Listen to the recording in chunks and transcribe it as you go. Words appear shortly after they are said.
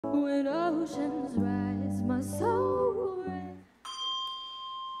When oceans rise, my soul will rise.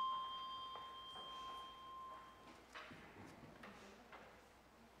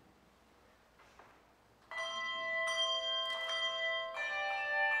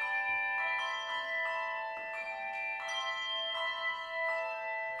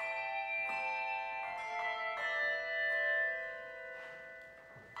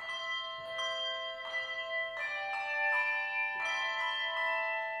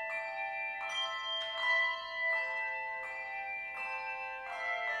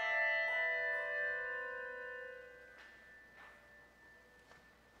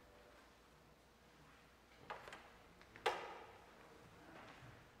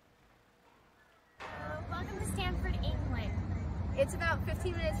 Welcome to Stamford, England. It's about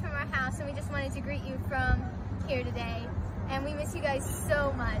 15 minutes from our house, and we just wanted to greet you from here today. And we miss you guys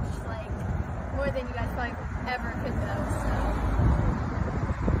so much, like more than you guys probably ever could know.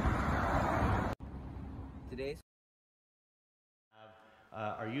 Today's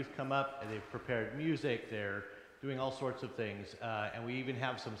our youth come up and they've prepared music, they're doing all sorts of things, and we even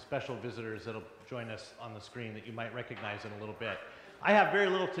have some special visitors that'll join us on the screen that you might recognize in a little bit. I have very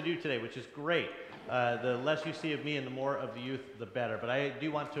little to do today, which is great. The less you see of me and the more of the youth, the better. But I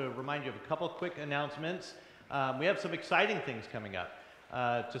do want to remind you of a couple quick announcements. We have some exciting things coming up.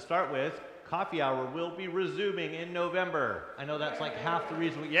 To start with, coffee hour will be resuming in November. I know that's like half the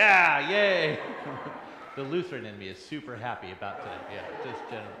reason yeah, yay! The Lutheran in me is super happy about today, yeah, just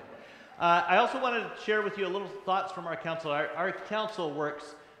generally. I also wanted to share with you a little thoughts from our council. Our council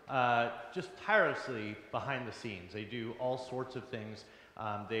works just tirelessly behind the scenes. They do all sorts of things.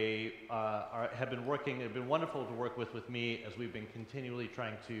 They have been wonderful to work with me as we've been continually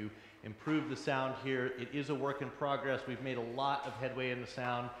trying to improve the sound here. It is a work in progress. We've made a lot of headway in the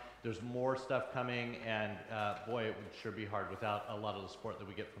sound. There's more stuff coming, and boy, it would sure be hard without a lot of the support that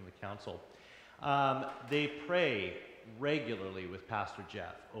we get from the council. They pray regularly with Pastor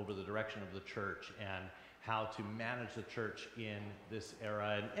Jeff over the direction of the church and how to manage the church in this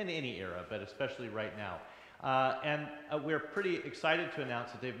era, and any era, but especially right now. We're pretty excited to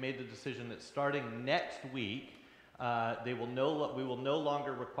announce that they've made the decision that starting next week, we will no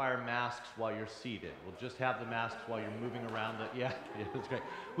longer require masks while you're seated. We'll just have the masks while you're moving around. Yeah, that's great.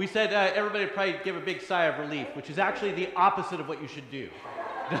 We said everybody would probably give a big sigh of relief, which is actually the opposite of what you should do.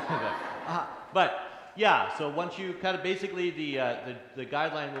 But yeah, so once you kind of basically the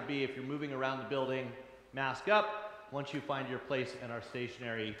guideline will be if you're moving around the building, mask up. Once you find your place in our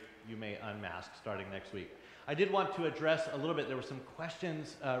stationery, you may unmask starting next week. I did want to address a little bit, there were some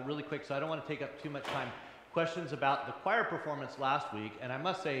questions really quick, so I don't want to take up too much time. Questions about the choir performance last week, and I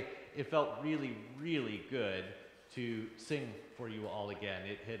must say it felt really, really good to sing for you all again.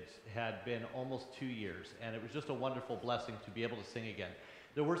 It had been almost 2 years, and it was just a wonderful blessing to be able to sing again.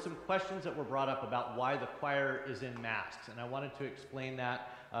 There were some questions that were brought up about why the choir is in masks, and I wanted to explain that,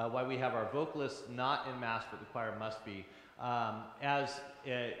 why we have our vocalists not in masks, but the choir must be.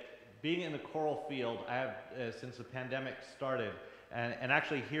 Being in the choral field, I have, since the pandemic started, and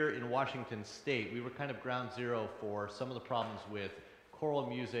actually here in Washington State, we were kind of ground zero for some of the problems with choral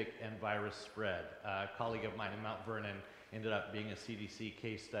music and virus spread. A colleague of mine in Mount Vernon ended up being a CDC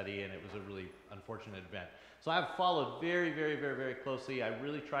case study, and it was a really unfortunate event. So I've followed very, very, very, very closely. I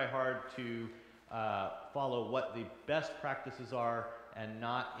really try hard to follow what the best practices are and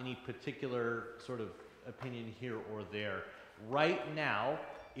not any particular sort of opinion here or there. Right now,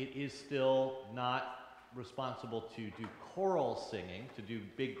 it is still not responsible to do choral singing, to do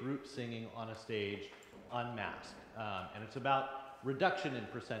big group singing on a stage unmasked. And it's about reduction in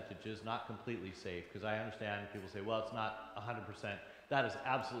percentages, not completely safe, because I understand people say, well, it's not 100%. That is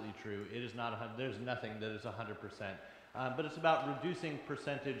absolutely true. It is not 100%. There's nothing that is 100%. But it's about reducing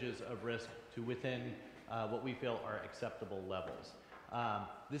percentages of risk to within what we feel are acceptable levels.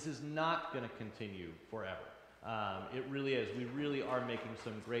 This is not going to continue forever. It really is. We really are making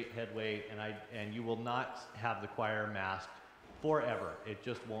some great headway, and you will not have the choir masked forever. It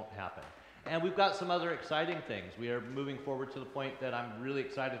just won't happen. And we've got some other exciting things. We are moving forward to the point that I'm really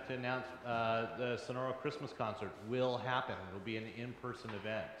excited to announce the Sonora Christmas concert will happen. It'll be an in-person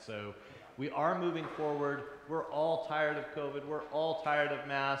event. So we are moving forward. We're all tired of COVID. We're all tired of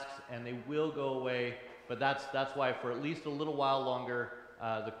masks, and they will go away. But that's why for at least a little while longer,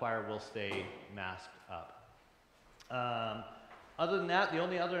 the choir will stay masked up. Other than that, the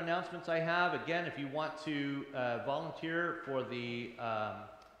only other announcements I have, again, if you want to volunteer for the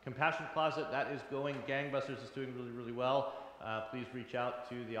Compassion Closet, that is going gangbusters. It's doing really, really well. Please reach out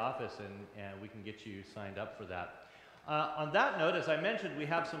to the office and we can get you signed up for that. On that note, as I mentioned, we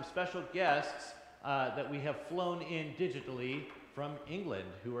have some special guests that we have flown in digitally from England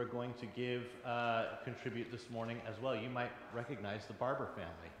who are going to contribute this morning as well. You might recognize the Barber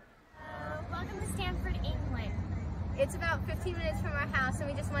family. Welcome to Stamford, England. It's about 15 minutes from our house, and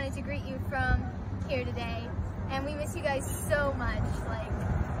we just wanted to greet you from here today. And we miss you guys so much, like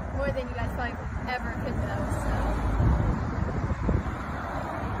more than you guys probably ever could know.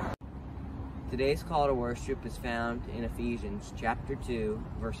 Today's call to worship is found in Ephesians chapter 2,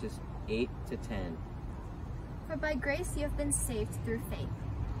 verses 8 to 10. For by grace you have been saved through faith.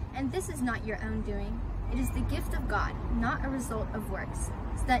 And this is not your own doing. It is the gift of God, not a result of works,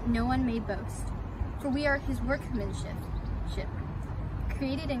 so that no one may boast. For we are his workmanship,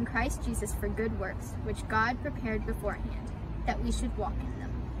 created in Christ Jesus for good works, which God prepared beforehand, that we should walk in them.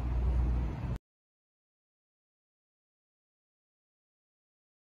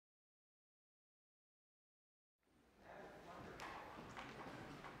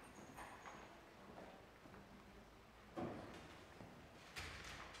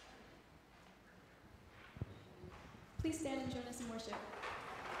 Please stand and join us in worship.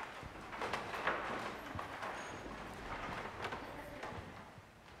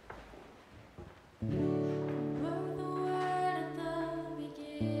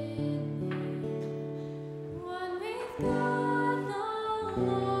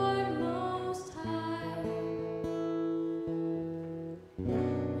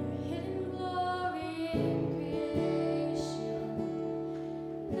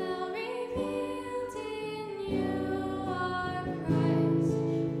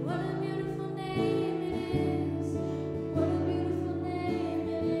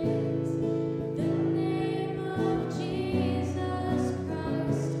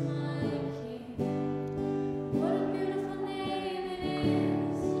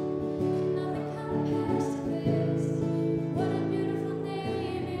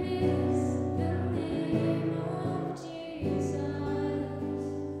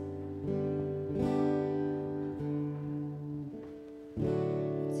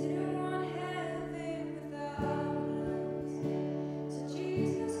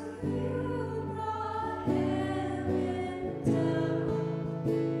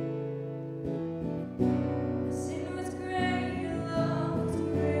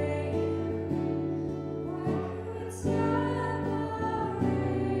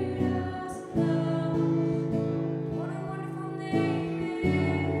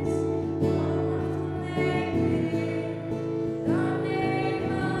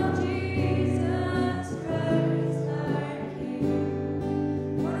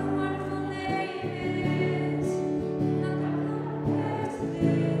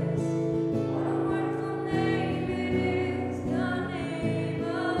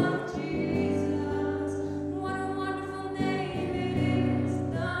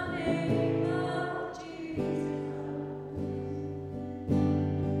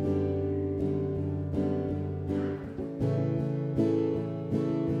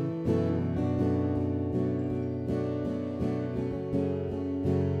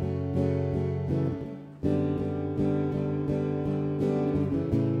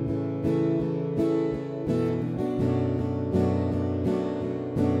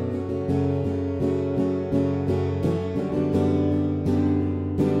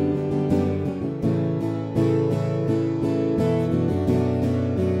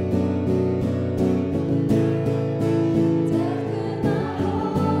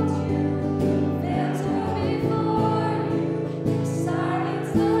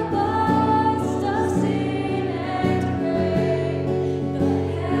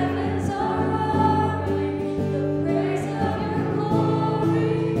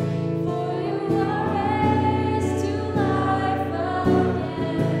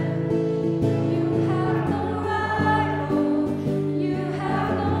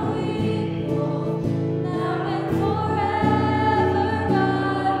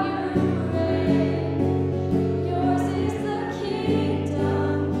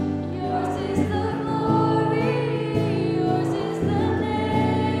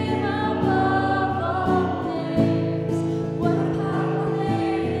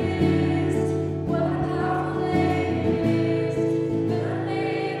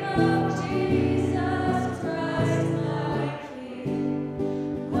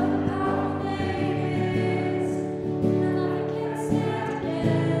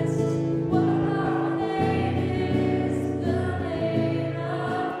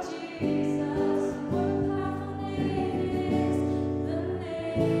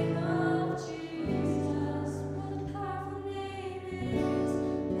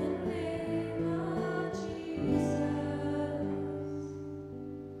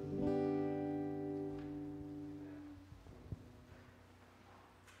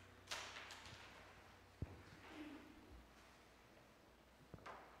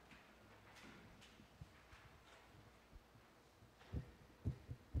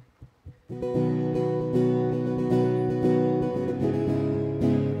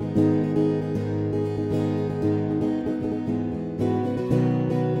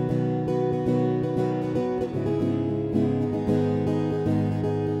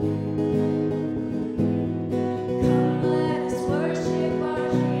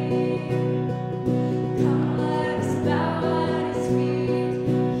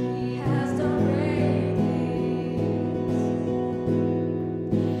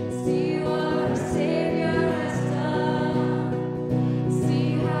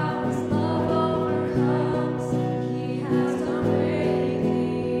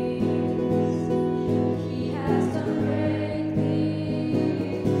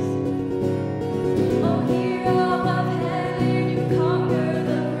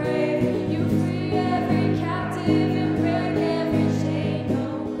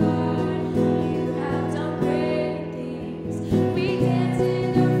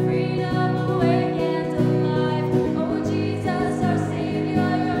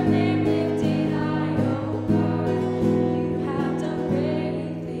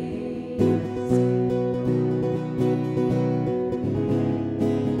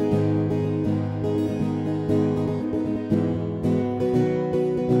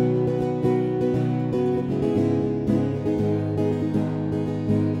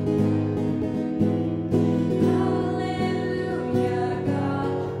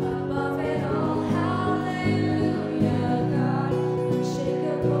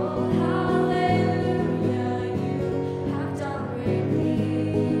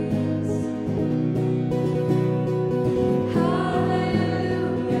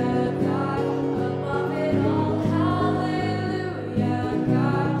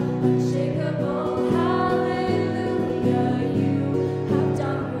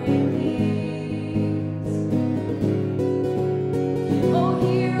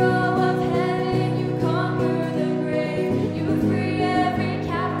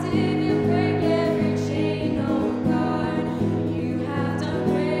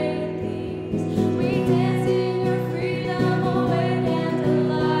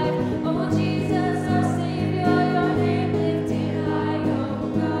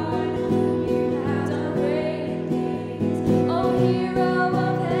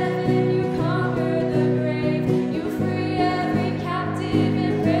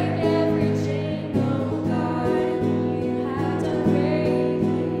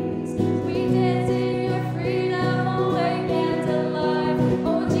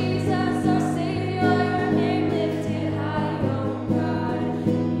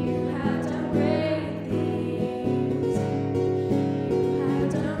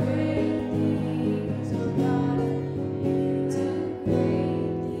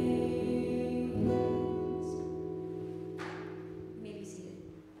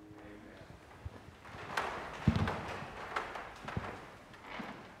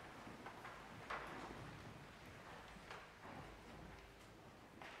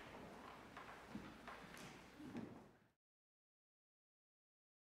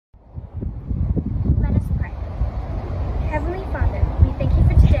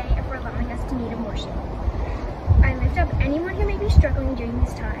 struggling during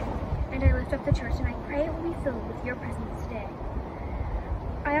this time, and I lift up the church and I pray it will be filled with your presence today.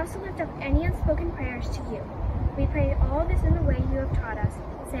 I also lift up any unspoken prayers to you. We pray all this in the way you have taught us,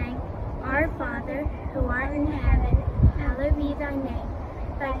 saying, Our Father, who art in heaven, hallowed be thy name.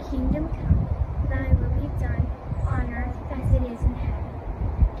 Thy kingdom come, thy will be done, on earth as it is in heaven.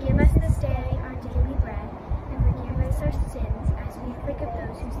 Give us this day our daily bread, and forgive us our sins as we forgive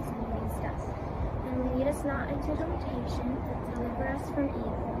those who sin against us. And lead us not into temptation, but deliver us from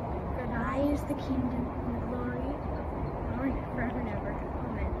evil. For thy is the kingdom, and the glory, of power, forever and ever.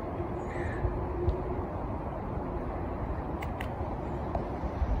 Amen.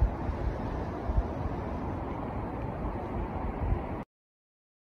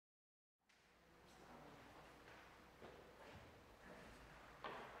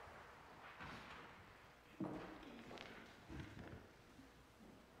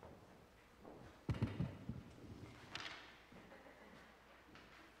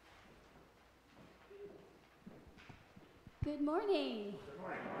 Good morning. Good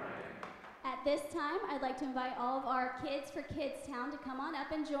morning. At this time, I'd like to invite all of our Kids for Kids Town to come on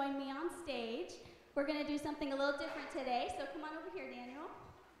up and join me on stage. We're going to do something a little different today, so come on over here, Daniel.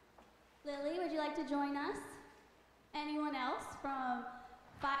 Lily, would you like to join us? Anyone else from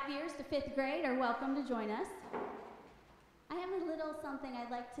 5 years to 5th grade are welcome to join us. I have a little something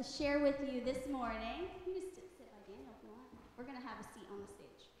I'd like to share with you this morning. You just sit by Daniel if you want. We're going to have a seat on the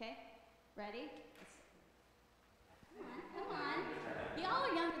stage, okay? Ready? Come on. Y'all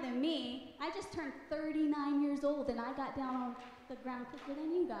are younger than me. I just turned 39 years old and I got down on the ground quicker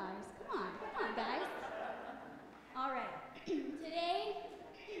than you guys. Come on, guys. All right. Today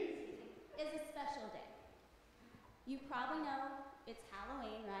is a special day. You probably know it's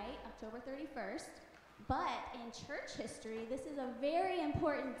Halloween, right? October 31st. But in church history, this is a very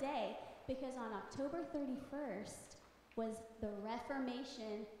important day because on October 31st was the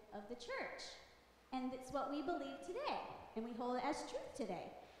Reformation of the church. And it's what we believe today, and we hold it as truth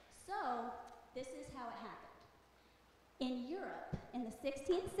today. So, this is how it happened. In Europe, in the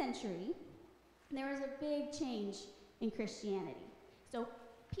 16th century, there was a big change in Christianity. So,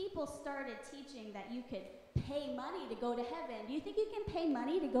 people started teaching that you could pay money to go to heaven. Do you think you can pay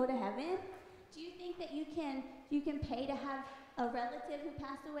money to go to heaven? Do you think that you can pay to have a relative who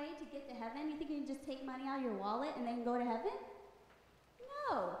passed away to get to heaven? You think you can just take money out of your wallet and then go to heaven?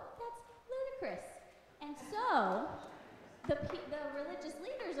 No, that's ludicrous. And so, the religious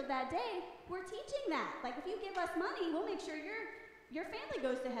leaders of that day were teaching that. Like, if you give us money, we'll make sure your family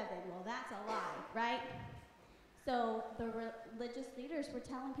goes to heaven. Well, that's a lie, right? So the religious leaders were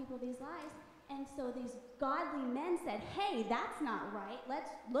telling people these lies. And so these godly men said, hey, that's not right.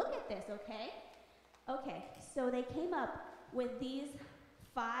 Let's look at this, okay? Okay, so they came up with these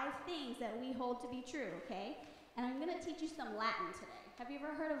 5 things that we hold to be true, okay? And I'm going to teach you some Latin today. Have you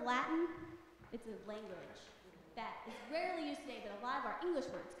ever heard of Latin? It's a language that is rarely used today, but a lot of our English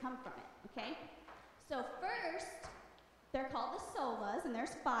words come from it, okay? So first, they're called the solas, and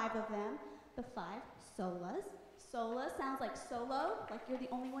there's 5 of them. The 5 solas. Sola sounds like solo, like you're the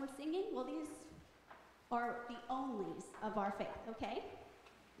only one singing. Well, these are the onlys of our faith, okay?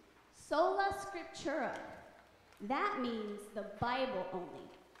 Sola scriptura. That means the Bible only.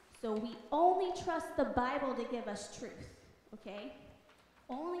 So we only trust the Bible to give us truth, okay?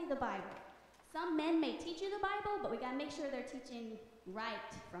 Only the Bible. Some men may teach you the Bible, but we gotta make sure they're teaching right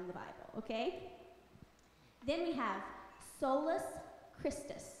from the Bible, okay? Then we have solus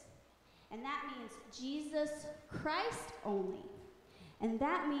Christus. And that means Jesus Christ only. And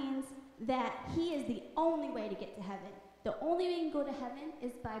that means that he is the only way to get to heaven. The only way you can go to heaven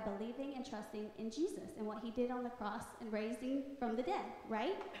is by believing and trusting in Jesus and what he did on the cross and raising from the dead,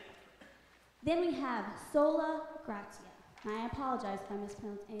 right? Then we have sola gratia. And I apologize if I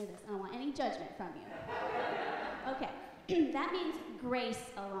mispronounce any of this. I don't want any judgment from you. Okay, that means grace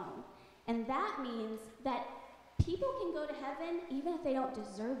alone. And that means that people can go to heaven even if they don't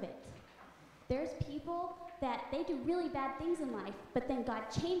deserve it. There's people that they do really bad things in life, but then God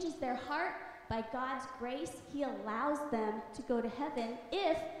changes their heart. By God's grace, he allows them to go to heaven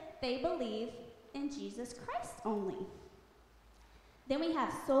if they believe in Jesus Christ only. Then we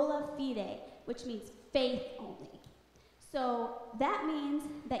have sola fide, which means faith only. So that means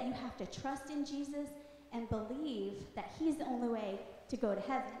that you have to trust in Jesus and believe that he's the only way to go to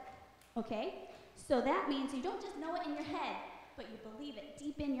heaven, okay? So that means you don't just know it in your head, but you believe it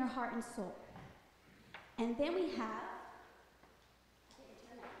deep in your heart and soul. And then we have, I didn't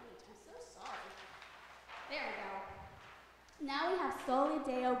turn that page, I'm so sorry. There we go. Now we have Soli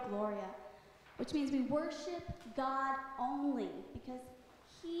Deo Gloria, which means we worship God only because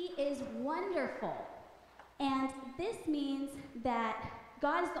he is wonderful. And this means that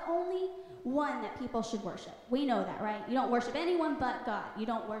God is the only one that people should worship. We know that, right? You don't worship anyone but God. You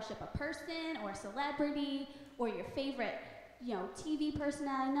don't worship a person or a celebrity or your favorite, TV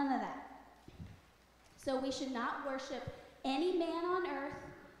personality, none of that. So we should not worship any man on earth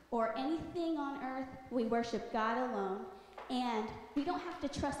or anything on earth. We worship God alone. And we don't have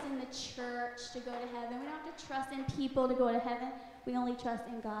to trust in the church to go to heaven. We don't have to trust in people to go to heaven. We only trust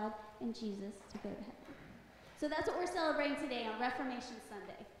in God and Jesus to go to heaven. So that's what we're celebrating today on Reformation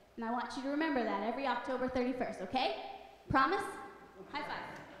Sunday. And I want you to remember that every October 31st, okay? Promise? High five.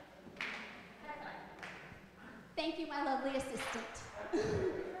 High five. Thank you, my lovely assistant.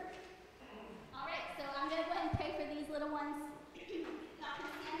 All right, so I'm going to go ahead and pray for these little ones. Y'all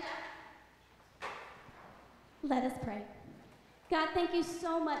can stand up. Let us pray. God, thank you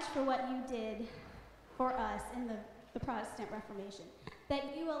so much for what you did for us in the Protestant Reformation,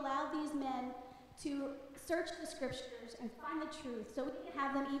 that you allowed these men to search the scriptures and find the truth so we can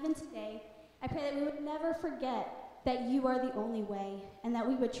have them even today. I pray that we would never forget that you are the only way and that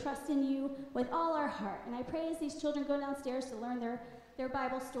we would trust in you with all our heart. And I pray as these children go downstairs to learn their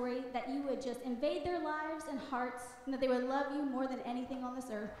Bible story that you would just invade their lives and hearts and that they would love you more than anything on this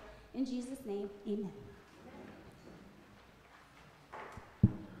earth. In Jesus' name, amen.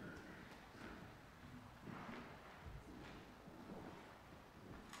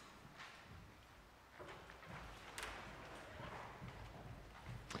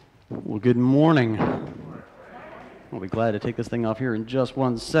 Well, good morning. I'll be glad to take this thing off here in just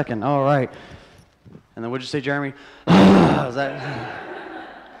 1 second. All right. And then what'd you say, Jeremy? Is that?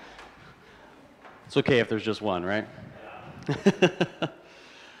 It's okay if there's just one, right?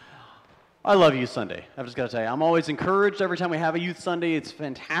 I love Youth Sunday. I've just got to tell you, I'm always encouraged every time we have a Youth Sunday. It's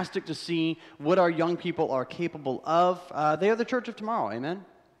fantastic to see what our young people are capable of. They are the church of tomorrow, amen?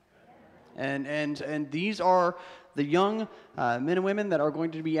 And these are the young men and women that are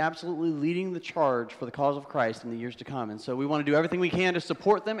going to be absolutely leading the charge for the cause of Christ in the years to come. And so we want to do everything we can to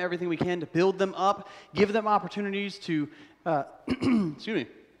support them, everything we can to build them up, give them opportunities to, excuse me,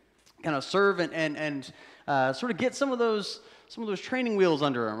 kind of serve and sort of get some of those training wheels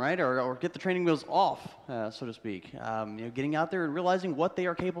under them, right? Or get the training wheels off, so to speak. Getting out there and realizing what they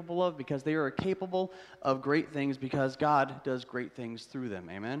are capable of, because they are capable of great things, because God does great things through them.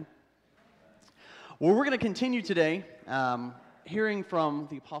 Amen? Well, we're going to continue today hearing from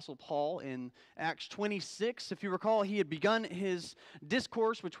the Apostle Paul in Acts 26. If you recall, he had begun his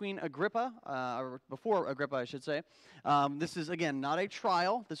discourse between Agrippa, or before Agrippa, I should say. This is, again, not a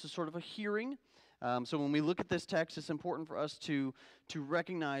trial. This is sort of a hearing. So when we look at this text, it's important for us to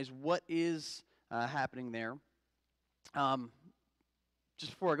recognize what is happening there.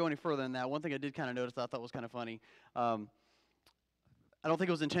 Just before I go any further than that, one thing I did kind of notice that I thought was kind of funny. I don't think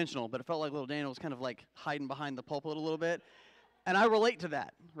it was intentional, but it felt like little Daniel was kind of like hiding behind the pulpit a little bit. And I relate to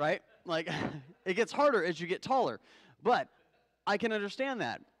that, right? Like, it gets harder as you get taller. But I can understand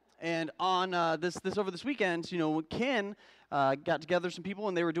that. And on this over this weekend, Ken got together some people,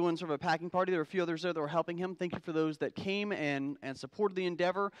 and they were doing sort of a packing party. There were a few others there that were helping him. Thank you for those that came and supported the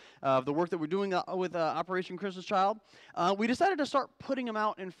endeavor of the work that we're doing with Operation Christmas Child. We decided to start putting them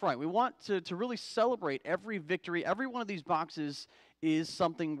out in front. We want to really celebrate every victory. Every one of these boxes is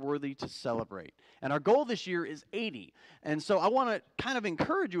something worthy to celebrate. And our goal this year is 80. And so I want to kind of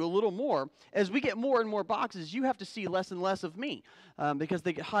encourage you a little more. As we get more and more boxes, you have to see less and less of me because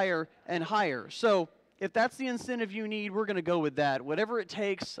they get higher and higher. So if that's the incentive you need, we're going to go with that. Whatever it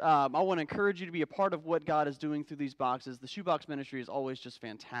takes, I want to encourage you to be a part of what God is doing through these boxes. The shoebox ministry is always just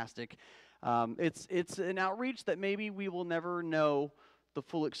fantastic. It's an outreach that maybe we will never know the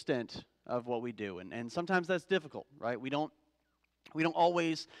full extent of what we do. And sometimes that's difficult, right? We don't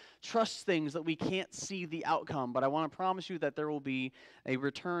always trust things that we can't see the outcome, but I want to promise you that there will be a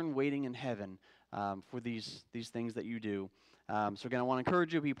return waiting in heaven for these things that you do. So again, I want to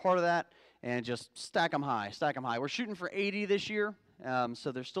encourage you to be part of that and just stack them high, stack them high. We're shooting for 80 this year,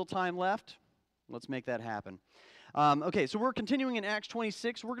 so there's still time left. Let's make that happen. Okay, so we're continuing in Acts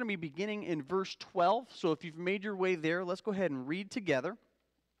 26. We're going to be beginning in verse 12. So if you've made your way there, let's go ahead and read together.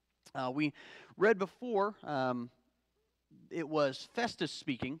 We read before... it was Festus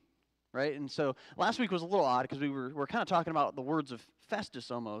speaking, right? And so last week was a little odd because we were kind of talking about the words of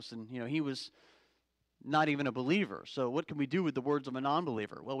Festus almost, and he was not even a believer. So what can we do with the words of a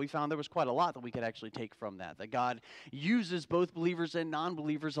non-believer? Well, we found there was quite a lot that we could actually take from that God uses both believers and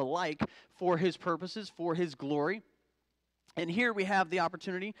non-believers alike for his purposes, for his glory. And here we have the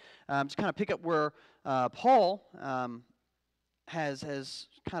opportunity to kind of pick up where Paul has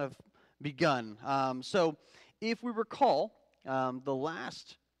kind of begun. So if we recall, the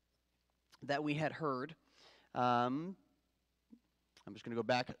last that we had heard, I'm just going to go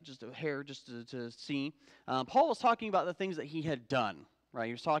back just a hair just to see. Paul was talking about the things that he had done, right?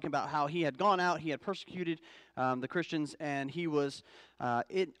 He was talking about how he had gone out, he had persecuted the Christians, and he was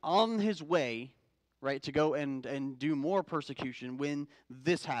on his way, right, to go and do more persecution when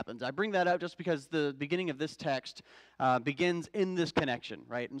this happens. I bring that up just because the beginning of this text begins in this connection,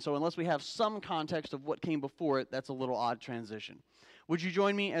 right? And so unless we have some context of what came before it, that's a little odd transition. Would you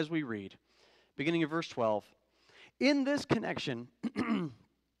join me as we read? Beginning of verse 12. In this connection,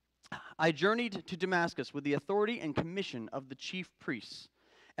 I journeyed to Damascus with the authority and commission of the chief priests.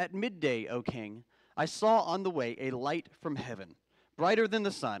 At midday, O king, I saw on the way a light from heaven, brighter than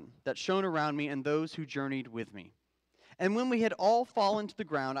the sun, that shone around me and those who journeyed with me. And when we had all fallen to the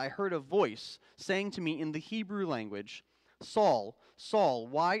ground, I heard a voice saying to me in the Hebrew language, Saul, Saul,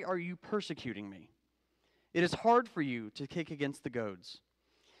 why are you persecuting me? It is hard for you to kick against the goads.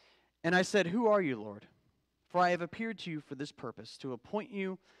 And I said, Who are you, Lord? For I have appeared to you for this purpose, to appoint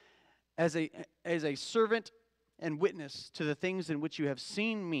you as a servant and witness to the things in which you have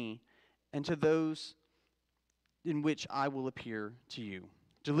seen me, and to those in which I will appear to you,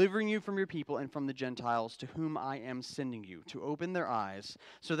 delivering you from your people and from the Gentiles to whom I am sending you, to open their eyes,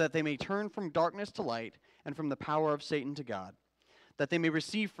 so that they may turn from darkness to light and from the power of Satan to God, that they may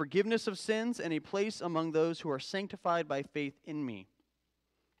receive forgiveness of sins and a place among those who are sanctified by faith in me.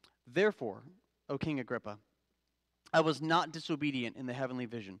 Therefore, O King Agrippa, I was not disobedient in the heavenly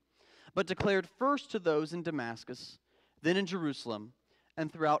vision, but declared first to those in Damascus then in Jerusalem,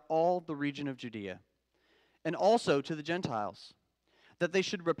 and throughout all the region of Judea, and also to the Gentiles, that they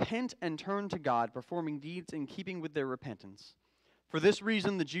should repent and turn to God, performing deeds in keeping with their repentance. For this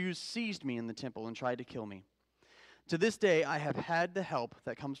reason the Jews seized me in the temple and tried to kill me. To this day I have had the help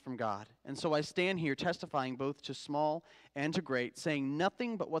that comes from God, and so I stand here testifying both to small and to great, saying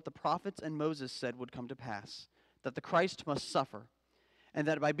nothing but what the prophets and Moses said would come to pass, that the Christ must suffer, and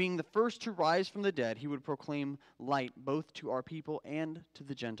that by being the first to rise from the dead, he would proclaim light both to our people and to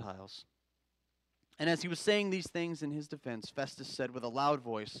the Gentiles. And as he was saying these things in his defense, Festus said with a loud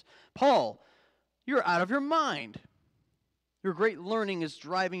voice, Paul, you're out of your mind. Your great learning is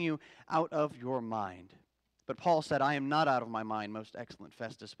driving you out of your mind. But Paul said, I am not out of my mind, most excellent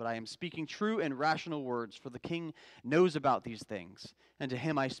Festus, but I am speaking true and rational words, for the king knows about these things, and to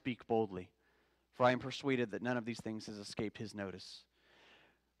him I speak boldly. For I am persuaded that none of these things has escaped his notice.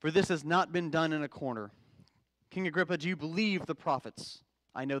 For this has not been done in a corner. King Agrippa, do you believe the prophets?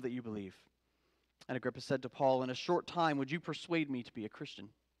 I know that you believe. And Agrippa said to Paul, in a short time would you persuade me to be a Christian?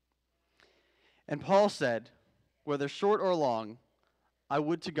 And Paul said, whether short or long, I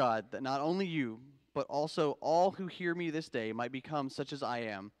would to God that not only you, but also all who hear me this day might become such as I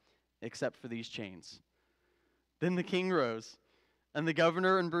am, except for these chains. Then the king rose, and the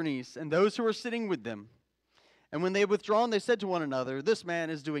governor and Bernice, and those who were sitting with them. And when they had withdrawn, they said to one another, this man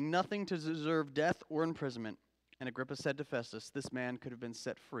is doing nothing to deserve death or imprisonment. And Agrippa said to Festus, this man could have been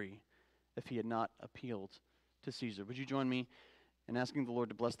set free if he had not appealed to Caesar. Would you join me in asking the Lord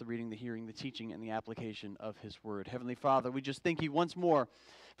to bless the reading, the hearing, the teaching, and the application of his word? Heavenly Father, we just thank you once more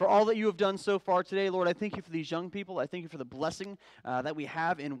for all that you have done so far today. Lord, I thank you for these young people. I thank you for the blessing that we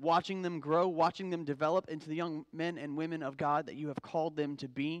have in watching them grow, watching them develop into the young men and women of God that you have called them to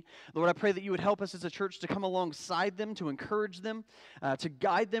be. Lord, I pray that you would help us as a church to come alongside them, to encourage them, to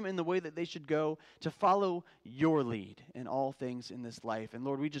guide them in the way that they should go, to follow your lead in all things in this life. And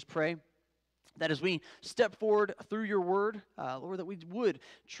Lord, we just pray that as we step forward through your word, Lord, that we would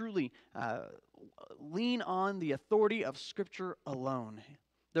truly lean on the authority of Scripture alone.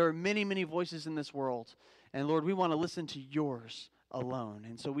 There are many, many voices in this world, and Lord, we want to listen to yours alone.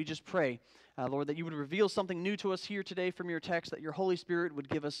 And so we just pray, Lord, that you would reveal something new to us here today from your text, that your Holy Spirit would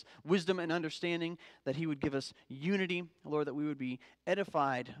give us wisdom and understanding, that he would give us unity, Lord, that we would be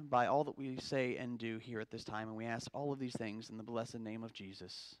edified by all that we say and do here at this time. And we ask all of these things in the blessed name of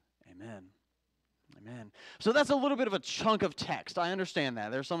Jesus. Amen. Amen. So that's a little bit of a chunk of text. I understand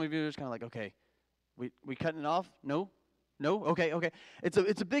that. There's some of you who's kind of like, okay, we cutting it off? No? Okay.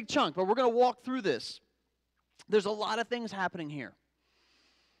 It's a big chunk, but we're going to walk through this. There's a lot of things happening here.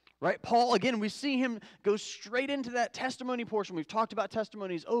 Right? Paul, again, we see him go straight into that testimony portion. We've talked about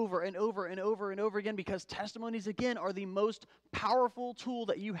testimonies over and over and over and over again because testimonies, again, are the most powerful tool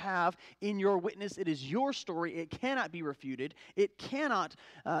that you have in your witness. It is your story. It cannot be refuted. It cannot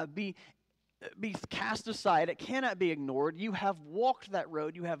be cast aside. It cannot be ignored. You have walked that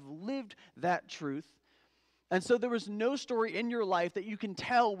road. You have lived that truth. And so there is no story in your life that you can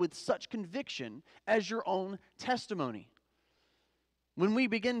tell with such conviction as your own testimony. When we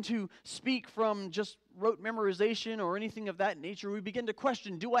begin to speak from just rote memorization or anything of that nature, we begin to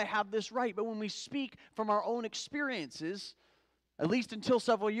question, do I have this right? But when we speak from our own experiences, at least until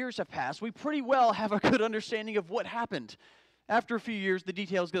several years have passed, we pretty well have a good understanding of what happened. After a few years, the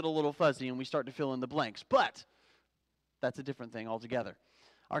details get a little fuzzy and we start to fill in the blanks. But that's a different thing altogether.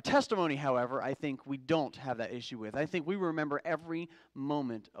 Our testimony, however, I think we don't have that issue with. I think we remember every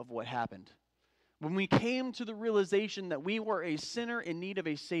moment of what happened. When we came to the realization that we were a sinner in need of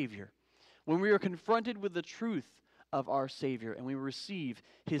a Savior, when we were confronted with the truth of our Savior and we receive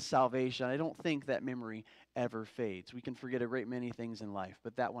his salvation, I don't think that memory ever fades. We can forget a great many things in life,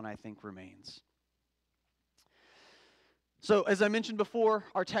 but that one I think remains. So, as I mentioned before,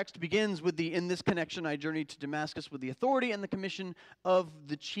 our text begins with in this connection I journeyed to Damascus with the authority and the commission of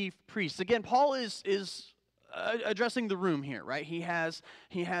the chief priests. Again, Paul is addressing the room here, right? He has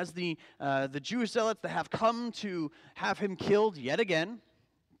the Jewish zealots that have come to have him killed yet again.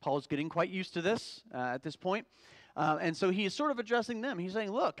 Paul is getting quite used to this at this point. And so he is sort of addressing them. He's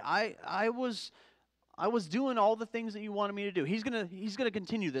saying, look, I was doing all the things that you wanted me to do. He's gonna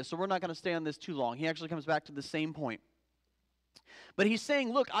continue this, so we're not going to stay on this too long. He actually comes back to the same point. But he's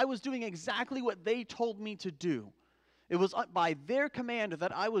saying, look, I was doing exactly what they told me to do. It was by their command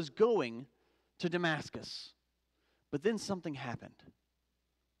that I was going to Damascus. But then something happened.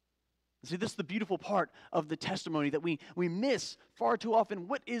 See, this is the beautiful part of the testimony that we miss far too often.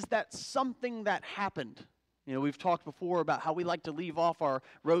 What is that something that happened? You know, we've talked before about how we like to leave off our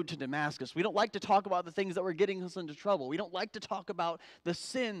road to Damascus. We don't like to talk about the things that were getting us into trouble. We don't like to talk about the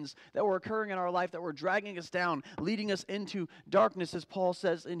sins that were occurring in our life that were dragging us down, leading us into darkness, as Paul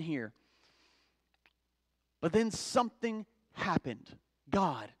says in here. But then something happened.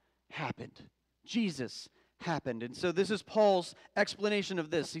 God happened. Jesus happened. And so this is Paul's explanation of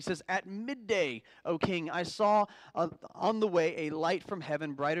this. He says, "At midday, O king, I saw on the way a light from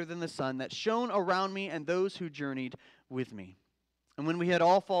heaven, brighter than the sun, that shone around me and those who journeyed with me. And when we had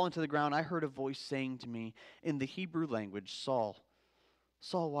all fallen to the ground, I heard a voice saying to me in the Hebrew language, 'Saul,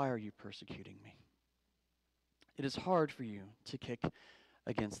 Saul, why are you persecuting me? It is hard for you to kick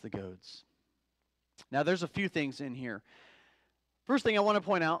against the goads.'" Now, there's a few things in here. First thing I want to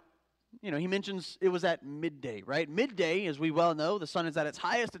point out, he mentions it was at midday, right? Midday, as we well know, the sun is at its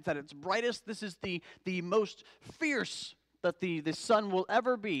highest, it's at its brightest. This is the most fierce that the sun will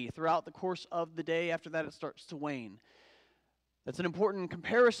ever be throughout the course of the day. After that, it starts to wane. That's an important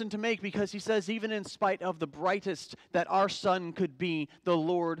comparison to make, because he says even in spite of the brightest that our sun could be, the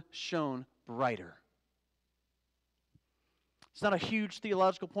Lord shone brighter. It's not a huge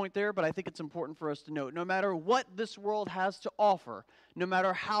theological point there, but I think it's important for us to note. No matter what this world has to offer, no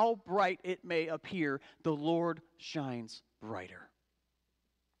matter how bright it may appear, the Lord shines brighter.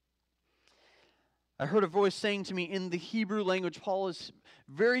 I heard a voice saying to me in the Hebrew language. Paul is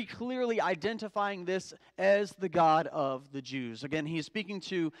very clearly identifying this as the God of the Jews. Again, he is speaking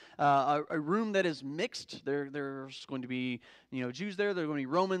to a room that is mixed. There's going to be Jews there. There are going to be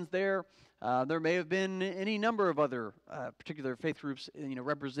Romans there. There may have been any number of other particular faith groups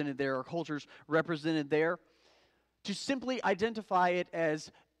represented there, or cultures represented there. To simply identify it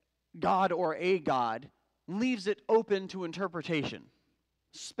as God or a God leaves it open to interpretation.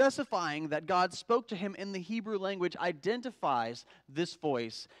 Specifying that God spoke to him in the Hebrew language identifies this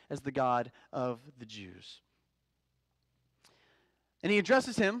voice as the God of the Jews. And he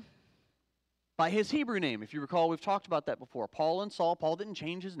addresses him by his Hebrew name. If you recall, we've talked about that before. Paul and Saul. Paul didn't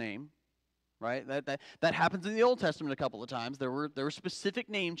change his name, right? That happens in the Old Testament a couple of times. There were specific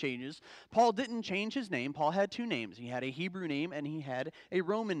name changes. Paul didn't change his name. Paul had two names. He had a Hebrew name and he had a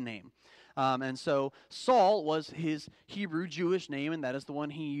Roman name. And so Saul was his Hebrew Jewish name, and that is the one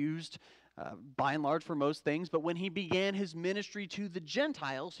he used by and large for most things. But when he began his ministry to the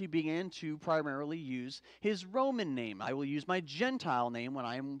Gentiles, he began to primarily use his Roman name. I will use my Gentile name when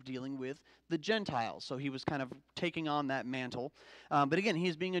I am dealing with the Gentiles. So he was kind of taking on that mantle. But again, he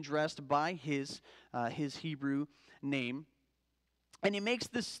is being addressed by his Hebrew name. And he makes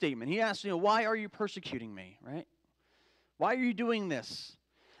this statement. He asks, why are you persecuting me, right? Why are you doing this?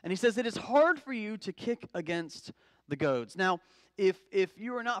 And he says, it is hard for you to kick against the goads. Now, if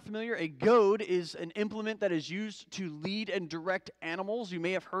you are not familiar, a goad is an implement that is used to lead and direct animals. You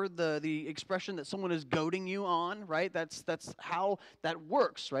may have heard the expression that someone is goading you on, right? That's how that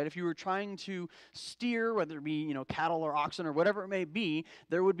works, right? If you were trying to steer, whether it be cattle or oxen or whatever it may be,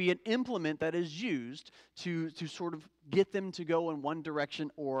 there would be an implement that is used to sort of get them to go in one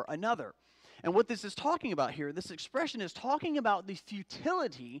direction or another. And what this is talking about here, this expression is talking about the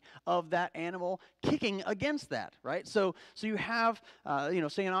futility of that animal kicking against that, right? So you have,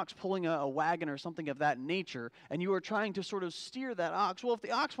 say an ox pulling a wagon or something of that nature, and you are trying to sort of steer that ox. Well, if the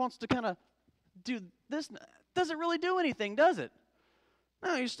ox wants to kind of do this, doesn't really do anything, does it?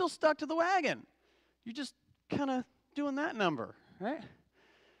 No, you're still stuck to the wagon. You're just kind of doing that number, right?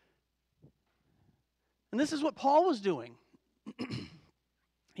 And this is what Paul was doing.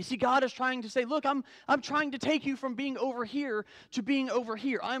 You see, God is trying to say, look, I'm trying to take you from being over here to being over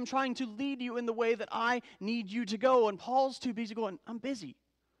here. I'm trying to lead you in the way that I need you to go. And Paul's too busy going, I'm busy.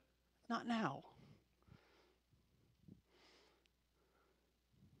 Not now.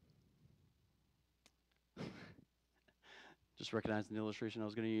 Just recognizing the illustration I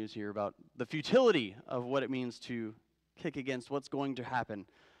was going to use here about the futility of what it means to kick against what's going to happen.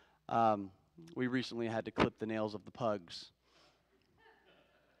 We recently had to clip the nails of the pugs.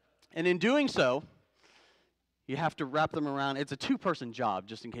 And in doing so, you have to wrap them around. It's a two-person job,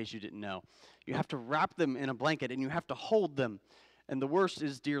 just in case you didn't know. You have to wrap them in a blanket, and you have to hold them. And the worst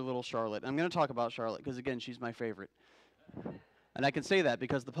is dear little Charlotte. I'm going to talk about Charlotte because, again, she's my favorite. And I can say that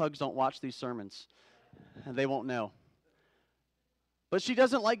because the pugs don't watch these sermons, and they won't know. But she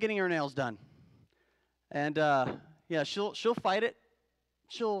doesn't like getting her nails done. And, she'll fight it.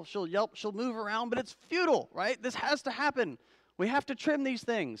 She'll yelp. She'll move around, but it's futile, right? This has to happen. We have to trim these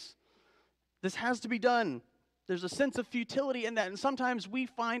things. This has to be done. There's a sense of futility in that. And sometimes we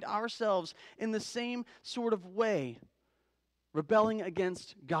find ourselves in the same sort of way, rebelling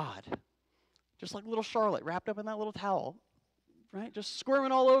against God. Just like little Charlotte wrapped up in that little towel, right? Just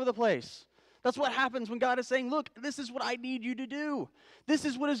squirming all over the place. That's what happens when God is saying, look, this is what I need you to do. This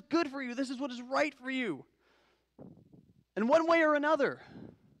is what is good for you. This is what is right for you. And one way or another,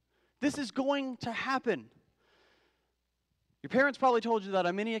 this is going to happen. Your parents probably told you that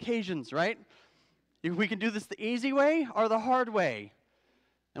on many occasions, right? We can do this the easy way or the hard way.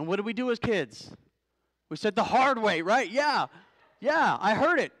 And what do we do as kids? We said the hard way, right? Yeah, I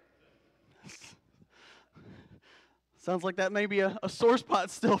heard it. Sounds like that may be a sore spot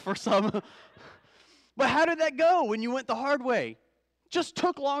still for some. But how did that go when you went the hard way? Just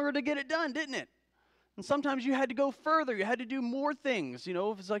took longer to get it done, didn't it? And sometimes you had to go further. You had to do more things. You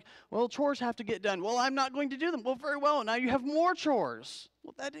know, if it's like, well, chores have to get done. Well, I'm not going to do them. Well, very well. Now you have more chores.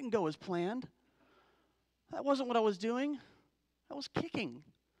 Well, that didn't go as planned. That wasn't what I was doing. I was kicking.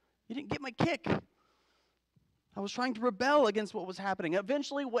 You didn't get my kick. I was trying to rebel against what was happening.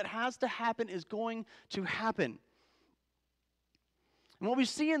 Eventually, what has to happen is going to happen. And what we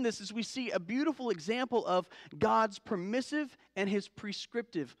see in this is we see a beautiful example of God's permissive and his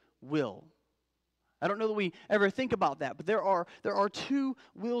prescriptive will. I don't know that we ever think about that, but there are two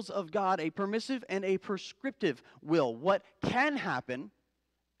wills of God, a permissive and a prescriptive will. What can happen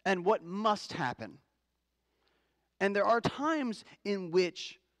and what must happen. And there are times in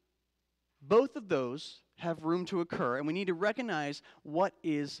which both of those have room to occur, and we need to recognize what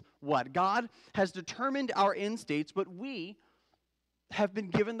is what. God has determined our end states, but we have been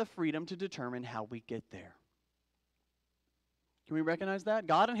given the freedom to determine how we get there. Can we recognize that?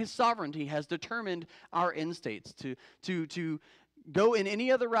 God in his sovereignty has determined our end states. To go in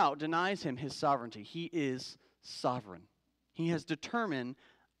any other route denies him his sovereignty. He is sovereign. He has determined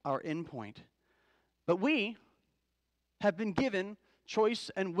our end point. But we have been given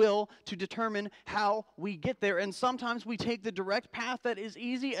choice and will to determine how we get there. And sometimes we take the direct path that is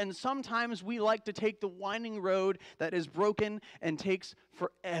easy, and sometimes we like to take the winding road that is broken and takes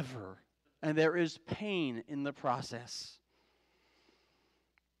forever. And there is pain in the process.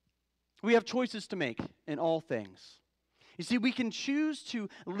 We have choices to make in all things. You see, we can choose to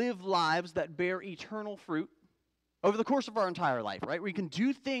live lives that bear eternal fruit over the course of our entire life, right? We can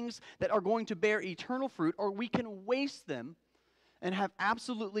do things that are going to bear eternal fruit, or we can waste them and have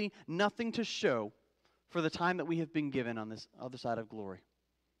absolutely nothing to show for the time that we have been given on this other side of glory.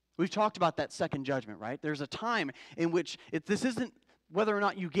 We've talked about that second judgment, right? There's a time in which this isn't whether or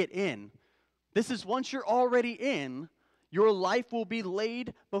not you get in. This is once you're already in, your life will be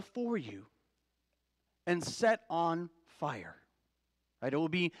laid before you and set on fire. Right? It will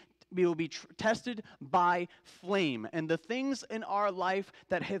be tested by flame, and the things in our life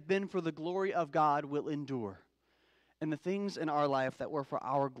that have been for the glory of God will endure. And the things in our life that were for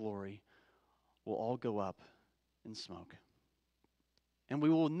our glory will all go up in smoke. And we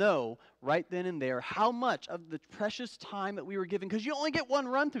will know right then and there how much of the precious time that we were given, because you only get one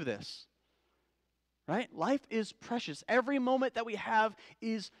run through this. Right? Life is precious. Every moment that we have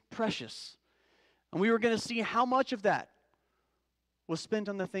is precious. And we were going to see how much of that was spent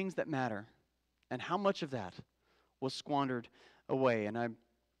on the things that matter and how much of that was squandered away. And I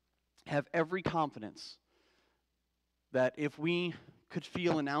have every confidence that if we could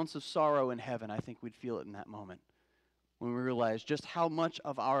feel an ounce of sorrow in heaven, I think we'd feel it in that moment when we realize just how much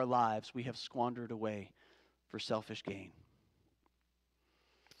of our lives we have squandered away for selfish gain.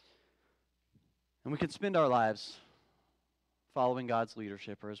 And we can spend our lives following God's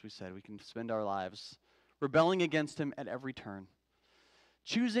leadership, or as we said, we can spend our lives rebelling against him at every turn,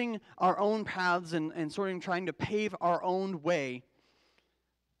 choosing our own paths and sort of trying to pave our own way,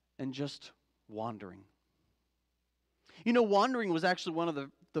 and just wandering. You know, wandering was actually one of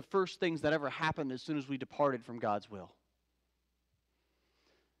the first things that ever happened as soon as we departed from God's will.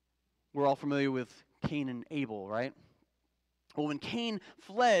 We're all familiar with Cain and Abel, right? Well, when Cain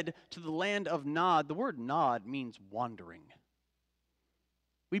fled to the land of Nod, the word Nod means wandering.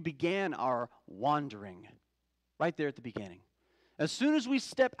 We began our wandering right there at the beginning. As soon as we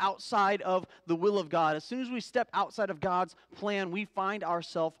step outside of the will of God, as soon as we step outside of God's plan, we find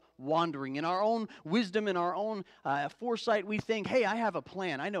ourselves wandering. In our own wisdom, in our own foresight, we think, hey, I have a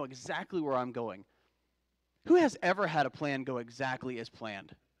plan. I know exactly where I'm going. Who has ever had a plan go exactly as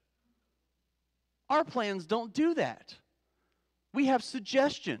planned? Our plans don't do that. We have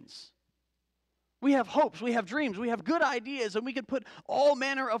suggestions. We have hopes. We have dreams. We have good ideas, and we can put all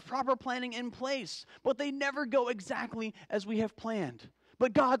manner of proper planning in place, but they never go exactly as we have planned.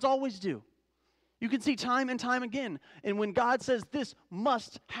 But God's always do. You can see time and time again, and when God says this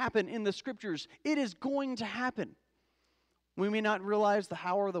must happen in the Scriptures, it is going to happen. We may not realize the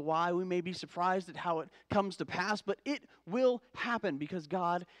how or the why. We may be surprised at how it comes to pass, but it will happen because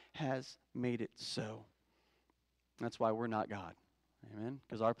God has made it so. That's why we're not God. Amen?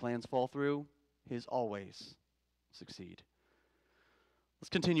 Because our plans fall through, his always succeed. Let's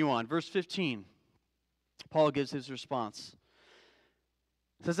continue on. Verse 15, Paul gives his response.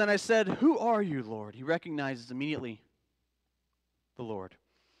 It says, "And I said, 'Who are you, Lord?'" He recognizes immediately the Lord.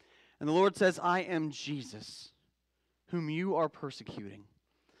 And the Lord says, "I am Jesus, whom you are persecuting.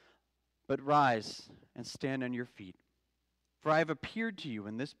 But rise and stand on your feet. For I have appeared to you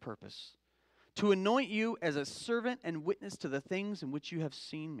in this purpose, to anoint you as a servant and witness to the things in which you have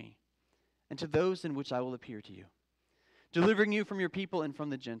seen me, and to those in which I will appear to you, delivering you from your people and from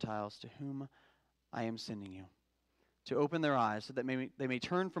the Gentiles to whom I am sending you, to open their eyes so that they may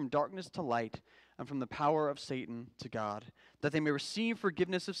turn from darkness to light and from the power of Satan to God, that they may receive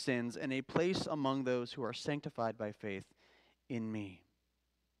forgiveness of sins and a place among those who are sanctified by faith in me."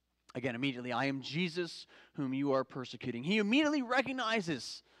 Again, immediately, "I am Jesus whom you are persecuting." He immediately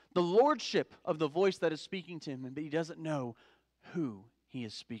recognizes the lordship of the voice that is speaking to him, but he doesn't know who he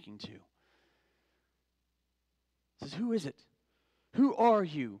is speaking to. He says, "Who is it? Who are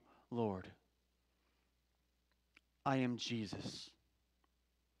you, Lord?" "I am Jesus,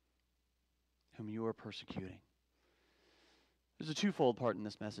 whom you are persecuting." There's a twofold part in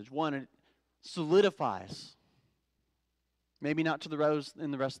this message. One, it solidifies, maybe not to the rest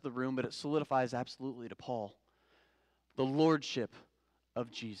in the rest of the room, but it solidifies absolutely to Paul the lordship of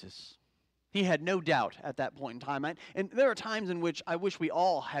Jesus. He had no doubt at that point in time. And there are times in which I wish we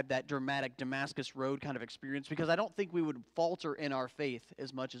all had that dramatic Damascus Road kind of experience, because I don't think we would falter in our faith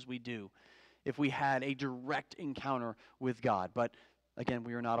as much as we do if we had a direct encounter with God. But again,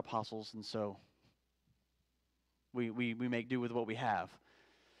 we are not apostles, and so we make do with what we have.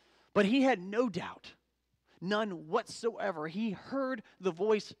 But he had no doubt. None whatsoever. He heard the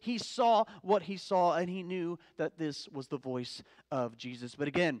voice, he saw what he saw, and he knew that this was the voice of Jesus. But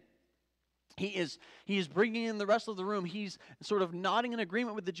again, he is bringing in the rest of the room. He's sort of nodding in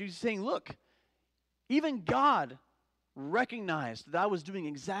agreement with the Jews, saying, look, even God recognized that I was doing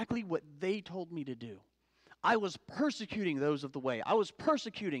exactly what they told me to do. I was persecuting those of the way. I was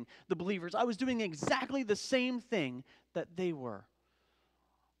persecuting the believers. I was doing exactly the same thing that they were.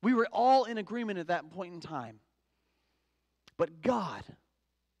 We were all in agreement at that point in time. But God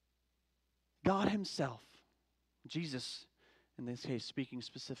himself, Jesus in this case speaking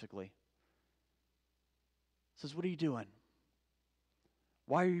specifically, says, "What are you doing?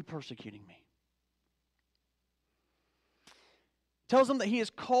 Why are you persecuting me?" Tells him that he is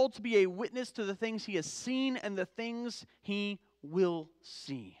called to be a witness to the things he has seen and the things he will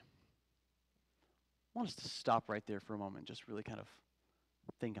see. I want us to stop right there for a moment, just really kind of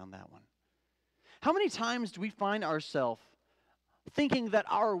think on that one. How many times do we find ourselves thinking that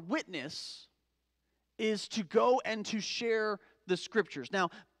our witness is to go and to share the Scriptures? Now,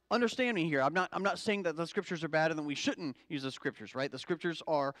 understand me here. I'm not saying that the Scriptures are bad and that we shouldn't use the Scriptures, right? The Scriptures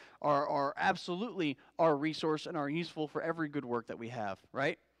are absolutely our resource and are useful for every good work that we have,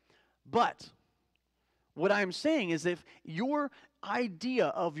 right? But what I'm saying is, if your idea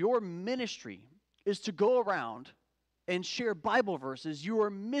of your ministry is to go around and share Bible verses, you are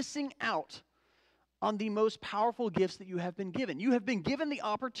missing out on the most powerful gifts that you have been given. You have been given the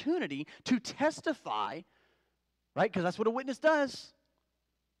opportunity to testify, right? Because that's what a witness does,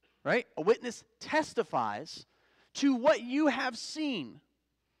 right? A witness testifies to what you have seen.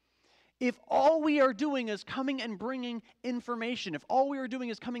 If all we are doing is coming and bringing information, if all we are doing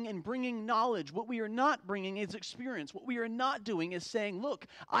is coming and bringing knowledge, what we are not bringing is experience. What we are not doing is saying, look,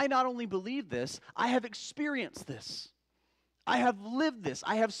 I not only believe this, I have experienced this. I have lived this.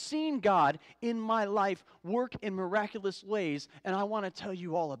 I have seen God in my life work in miraculous ways, and I want to tell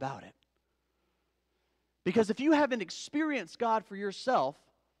you all about it. Because if you haven't experienced God for yourself,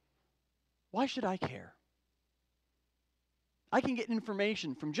 why should I care? I can get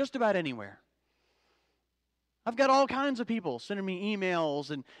information from just about anywhere. I've got all kinds of people sending me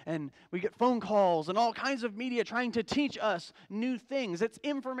emails, and we get phone calls and all kinds of media trying to teach us new things. It's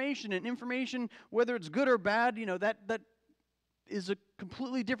information, and information, whether it's good or bad, that is a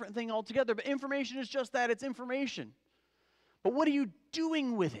completely different thing altogether. But information is just that, it's information. But what are you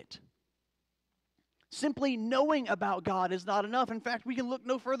doing with it? Simply knowing about God is not enough. In fact, we can look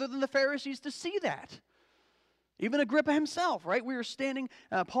no further than the Pharisees to see that. Even Agrippa himself, right? We are standing,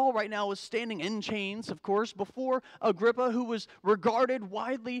 Paul right now is standing in chains, of course, before Agrippa, who was regarded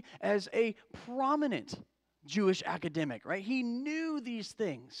widely as a prominent Jewish academic, right? He knew these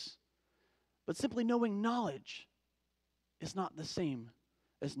things. But simply knowing knowledge is not the same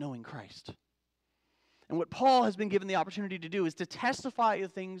as knowing Christ. And what Paul has been given the opportunity to do is to testify the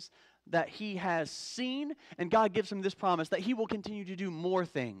things that he has seen, and God gives him this promise that he will continue to do more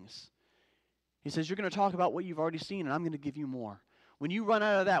things. He says, you're going to talk about what you've already seen, and I'm going to give you more. When you run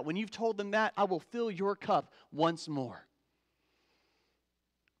out of that, when you've told them that, I will fill your cup once more.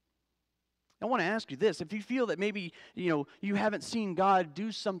 I want to ask you this. If you feel that maybe, you haven't seen God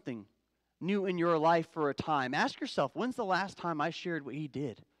do something new in your life for a time, ask yourself, when's the last time I shared what he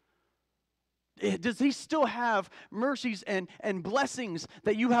did? Does he still have mercies and blessings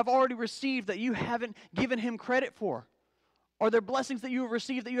that you have already received that you haven't given him credit for? Are there blessings that you have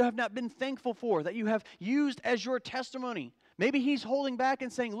received that you have not been thankful for, that you have used as your testimony? Maybe he's holding back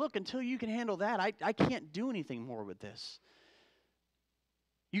and saying, look, until you can handle that, I can't do anything more with this.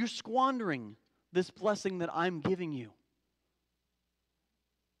 You're squandering this blessing that I'm giving you.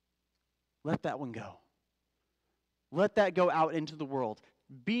 Let that one go. Let that go out into the world.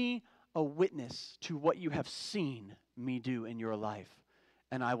 Be a witness to what you have seen me do in your life,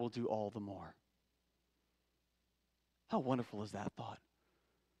 and I will do all the more. How wonderful is that thought?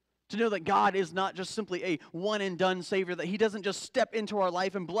 To know that God is not just simply a one-and-done Savior, that he doesn't just step into our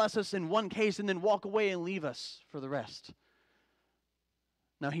life and bless us in one case and then walk away and leave us for the rest.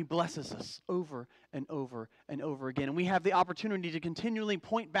 Now, he blesses us over and over and over again. And we have the opportunity to continually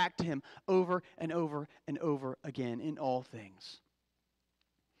point back to him over and over and over again in all things.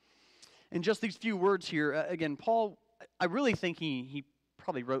 In just these few words here, again, Paul, I really think he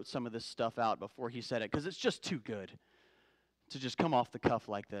probably wrote some of this stuff out before he said it, because it's just too good to just come off the cuff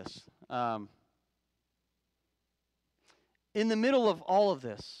like this. In the middle of all of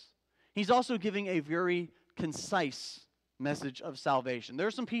this, he's also giving a very concise message of salvation. There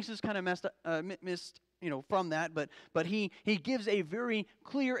are some pieces kind of missed, from that, but he gives a very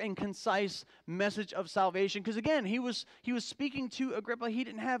clear and concise message of salvation. Because again, he was speaking to Agrippa. He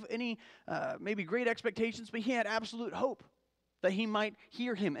didn't have any maybe great expectations, but he had absolute hope that he might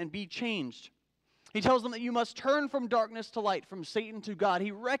hear him and be changed. He tells them that you must turn from darkness to light, from Satan to God.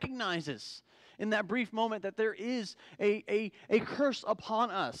 He recognizes in that brief moment that there is a curse upon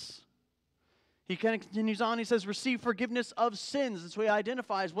us. He kind of continues on. He says, receive forgiveness of sins. This way he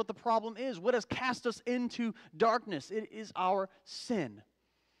identifies what the problem is. What has cast us into darkness? It is our sin.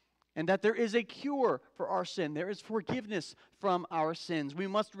 And that there is a cure for our sin. There is forgiveness from our sins. We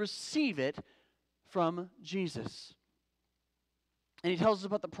must receive it from Jesus. And he tells us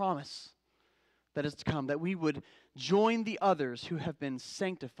about the promise that is to come, that we would join the others who have been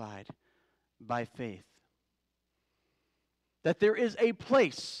sanctified by faith. That there is a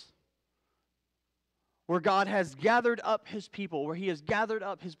place where God has gathered up his people, where he has gathered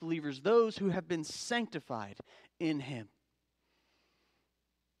up his believers, those who have been sanctified in him.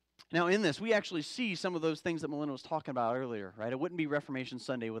 Now in this, we actually see some of those things that Melinda was talking about earlier, right? It wouldn't be Reformation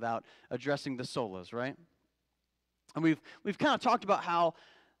Sunday without addressing the solas, right? And we've kind of talked about how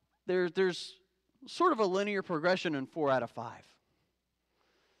there's sort of a linear progression in 4 out of 5.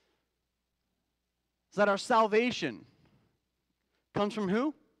 Is that our salvation comes from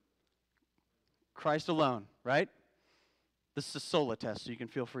who? Christ alone, right? This is a sola test, so you can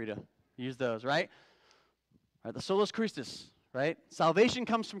feel free to use those, right? All right, the solus Christus, right? Salvation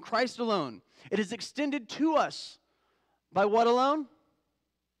comes from Christ alone. It is extended to us by what alone?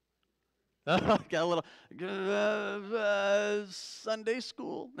 Got a little Sunday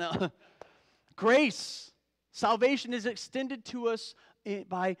school. No. Grace. Salvation is extended to us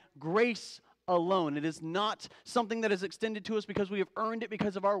by grace alone. It is not something that is extended to us because we have earned it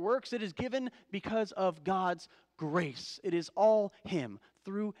because of our works. It is given because of God's grace. It is all him,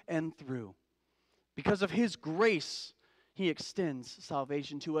 through and through. Because of his grace, he extends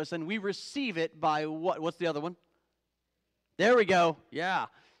salvation to us, and we receive it by what? What's the other one? There we go. Yeah.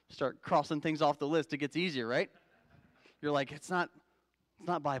 Start crossing things off the list. It gets easier, right? You're like, it's not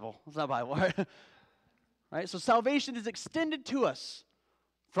Bible. It's not Bible. Right? So salvation is extended to us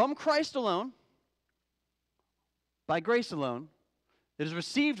from Christ alone, by grace alone. It is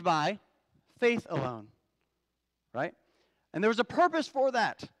received by faith alone. Right? And there was a purpose for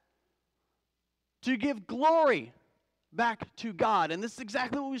that. To give glory back to God. And this is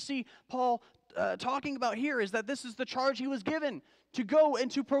exactly what we see Paul talking about here, is that this is the charge he was given, to go and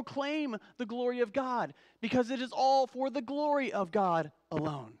to proclaim the glory of God, because it is all for the glory of God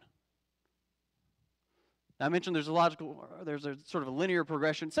alone. Now, I mentioned there's a sort of a linear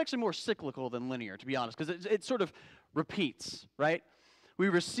progression. It's actually more cyclical than linear, to be honest, because it sort of repeats, right? We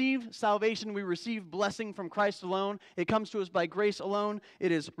receive salvation, we receive blessing from Christ alone. It comes to us by grace alone.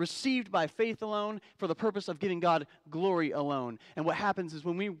 It is received by faith alone for the purpose of giving God glory alone. And what happens is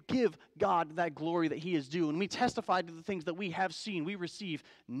when we give God that glory that he is due, and we testify to the things that we have seen, we receive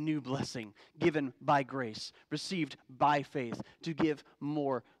new blessing given by grace, received by faith to give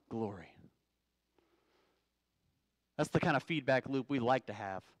more glory. That's the kind of feedback loop we like to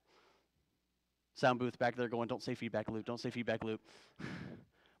have. Sound booth back there going, don't say feedback loop, don't say feedback loop.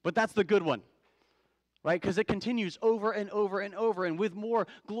 But that's the good one, right? Because it continues over and over and over, and with more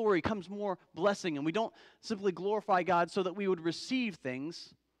glory comes more blessing. And we don't simply glorify God so that we would receive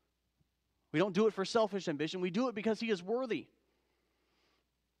things. We don't do it for selfish ambition. We do it because He is worthy.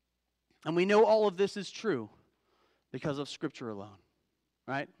 And we know all of this is true because of Scripture alone,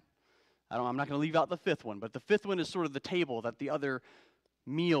 right? I'm not going to leave out the fifth one, but the fifth one is sort of the table that the other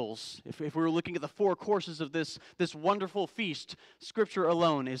meals, if we were looking at the four courses of this wonderful feast, Scripture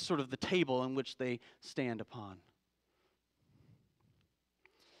alone is sort of the table in which they stand upon.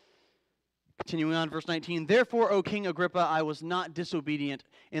 Continuing on, verse 19, therefore, O King Agrippa, I was not disobedient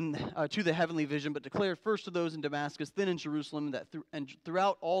to the heavenly vision, but declared first to those in Damascus, then in Jerusalem, and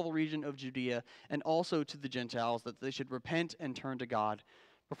throughout all the region of Judea, and also to the Gentiles, that they should repent and turn to God,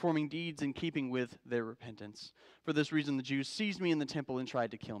 performing deeds in keeping with their repentance. For this reason the Jews seized me in the temple and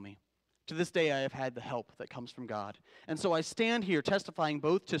tried to kill me. To this day I have had the help that comes from God. And so I stand here testifying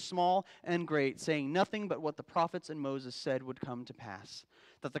both to small and great, saying nothing but what the prophets and Moses said would come to pass,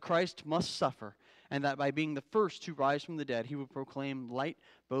 that the Christ must suffer, and that by being the first to rise from the dead, he will proclaim light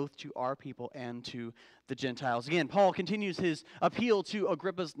both to our people and to the Gentiles. Again, Paul continues his appeal to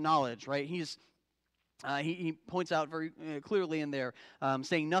Agrippa's knowledge, right? He points out very clearly in there,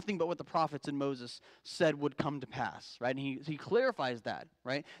 saying nothing but what the prophets and Moses said would come to pass, right? And he clarifies that,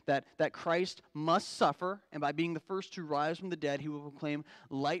 right? That Christ must suffer, and by being the first to rise from the dead, he will proclaim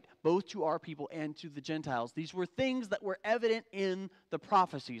light both to our people and to the Gentiles. These were things that were evident in the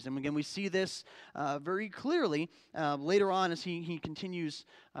prophecies. And again, we see this very clearly later on as he continues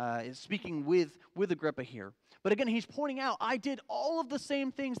speaking with Agrippa here. But again, he's pointing out, I did all of the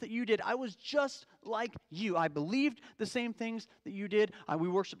same things that you did. I was just like you. I believed the same things that you did. We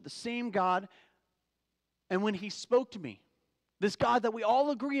worshiped the same God. And when he spoke to me, this God that we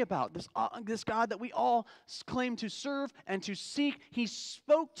all agree about, this God that we all claim to serve and to seek, he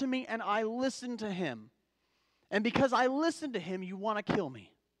spoke to me and I listened to him. And because I listened to him, you want to kill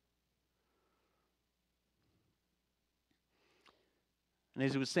me. And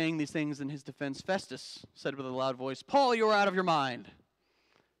as he was saying these things in his defense, Festus said with a loud voice, Paul, you're out of your mind.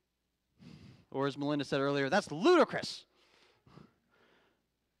 Or as Melinda said earlier, that's ludicrous.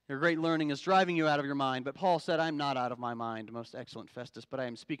 Your great learning is driving you out of your mind. But Paul said, I'm not out of my mind, most excellent Festus, but I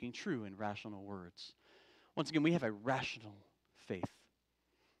am speaking true and rational words. Once again, we have a rational faith.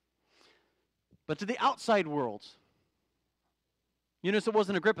 But to the outside world, you notice it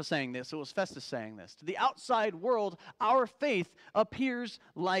wasn't Agrippa saying this, it was Festus saying this. To the outside world, our faith appears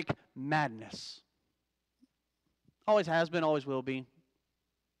like madness. Always has been, always will be.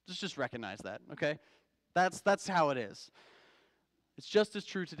 Just recognize that, okay? That's how it is. It's just as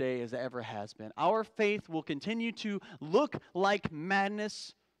true today as it ever has been. Our faith will continue to look like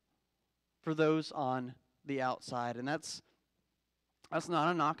madness for those on the outside, and that's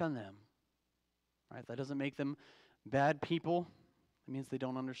not a knock on them. Right? That doesn't make them bad people. It means they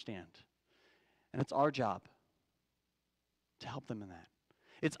don't understand. And it's our job to help them in that.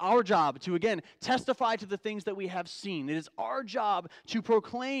 It's our job to, again, testify to the things that we have seen. It is our job to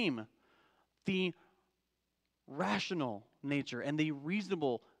proclaim the rational nature and the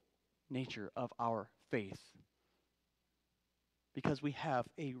reasonable nature of our faith. Because we have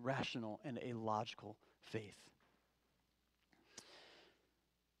a rational and a logical faith.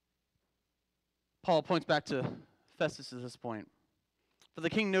 Paul points back to Festus at this point. For the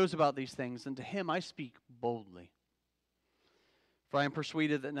king knows about these things, and to him I speak boldly. For I am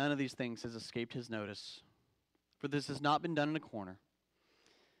persuaded that none of these things has escaped his notice. For this has not been done in a corner.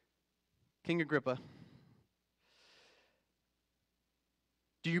 King Agrippa,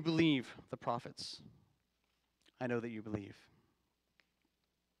 do you believe the prophets? I know that you believe.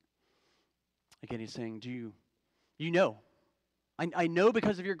 Again, he's saying, you know. I know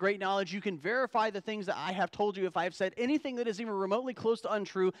because of your great knowledge, you can verify the things that I have told you. If I have said anything that is even remotely close to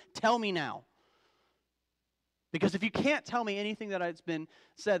untrue, tell me now. Because if you can't tell me anything that has been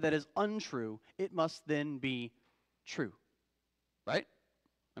said that is untrue, it must then be true. Right?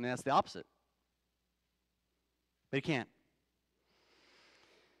 I mean, that's the opposite. But you can't.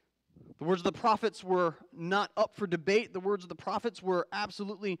 The words of the prophets were not up for debate. The words of the prophets were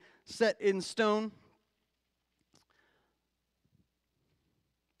absolutely set in stone.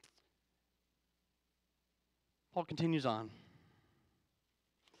 Paul continues on.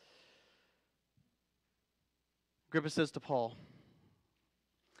 Agrippa says to Paul,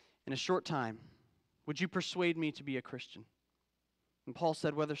 in a short time, would you persuade me to be a Christian? And Paul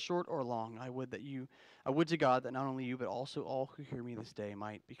said, whether short or long, I would to God that not only you, but also all who hear me this day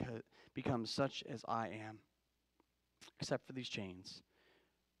might become such as I am, except for these chains.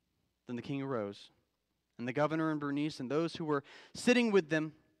 Then the king arose, and the governor and Bernice and those who were sitting with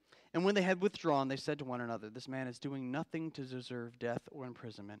them. And when they had withdrawn, they said to one another, "This man is doing nothing to deserve death or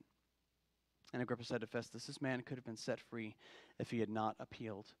imprisonment." And Agrippa said to Festus, "This man could have been set free if he had not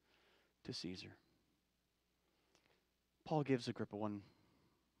appealed to Caesar." Paul gives Agrippa one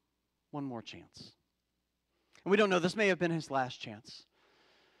more chance. And we don't know, this may have been his last chance.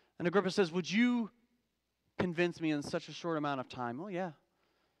 And Agrippa says, "Would you convince me in such a short amount of time?" Well, yeah,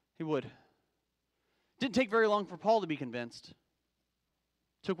 he would. Didn't take very long for Paul to be convinced.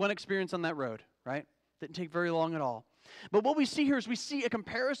 Took one experience on that road, right? Didn't take very long at all. But what we see here is we see a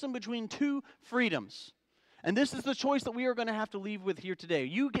comparison between two freedoms. And this is the choice that we are going to have to leave with here today.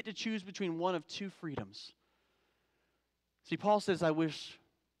 You get to choose between one of two freedoms. See, Paul says, "I wish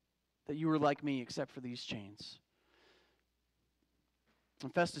that you were like me except for these chains."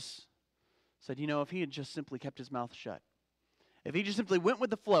 And Festus said, if he had just simply kept his mouth shut, if he just simply went with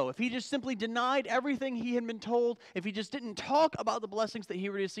the flow, if he just simply denied everything he had been told, if he just didn't talk about the blessings that he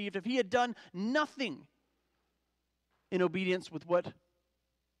received, if he had done nothing in obedience with what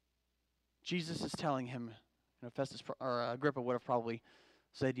Jesus is telling him, Festus or Agrippa would have probably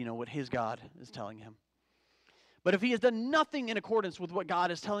said, what his God is telling him. But if he has done nothing in accordance with what God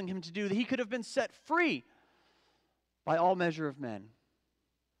is telling him to do, that he could have been set free by all measure of men.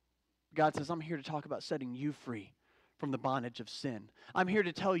 God says, "I'm here to talk about setting you free from the bondage of sin. I'm here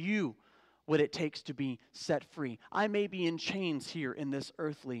to tell you what it takes to be set free. I may be in chains here in this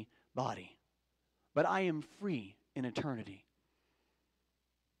earthly body, but I am free in eternity."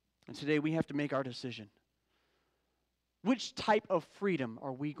 And today we have to make our decision. Which type of freedom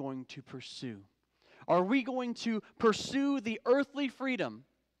are we going to pursue? Are we going to pursue the earthly freedom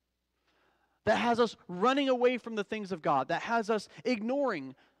that has us running away from the things of God, that has us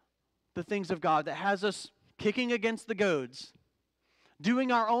ignoring the things of God, that has us kicking against the goads,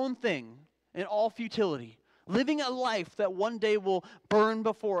 doing our own thing in all futility, living a life that one day will burn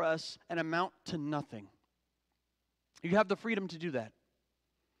before us and amount to nothing? You have the freedom to do that.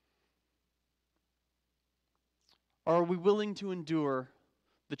 Or are we willing to endure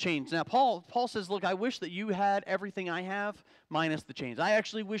the chains? Now, Paul says, "Look, I wish that you had everything I have minus the chains. I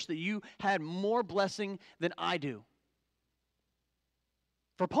actually wish that you had more blessing than I do."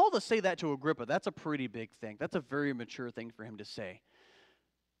 For Paul to say that to Agrippa, that's a pretty big thing. That's a very mature thing for him to say.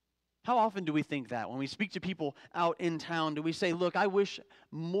 How often do we think that? When we speak to people out in town, do we say, "Look, I wish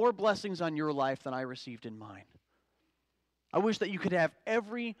more blessings on your life than I received in mine. I wish that you could have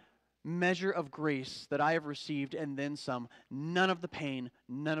every measure of grace that I have received and then some. None of the pain,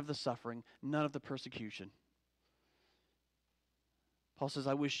 none of the suffering, none of the persecution." Paul says,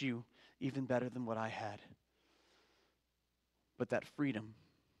 "I wish you even better than what I had." But that freedom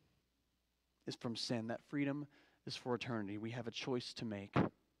is from sin. That freedom is for eternity. We have a choice to make.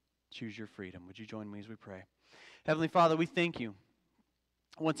 Choose your freedom. Would you join me as we pray? Heavenly Father, we thank you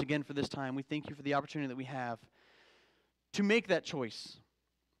once again for this time. We thank you for the opportunity that we have to make that choice.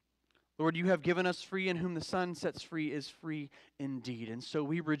 Lord, you have given us free, and whom the Son sets free is free indeed. And so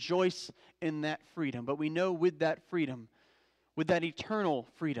we rejoice in that freedom. But we know with that freedom, with that eternal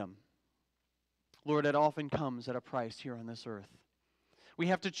freedom, Lord, it often comes at a price here on this earth. We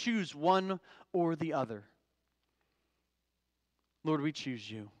have to choose one or the other. Lord, we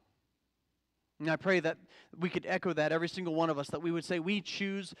choose you. And I pray that we could echo that, every single one of us, that we would say, we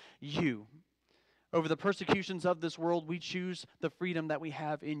choose you. Over the persecutions of this world, we choose the freedom that we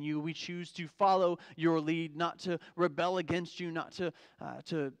have in you. We choose to follow your lead, not to rebel against you, not to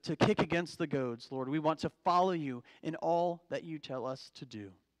kick against the goads, Lord. We want to follow you in all that you tell us to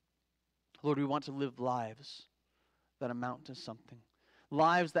do. Lord, we want to live lives that amount to something.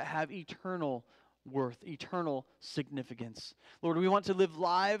 Lives that have eternal worth, eternal significance. Lord, we want to live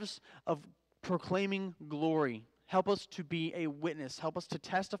lives of proclaiming glory. Help us to be a witness. Help us to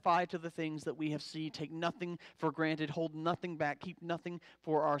testify to the things that we have seen. Take nothing for granted. Hold nothing back. Keep nothing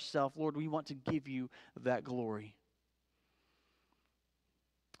for ourselves. Lord, we want to give you that glory.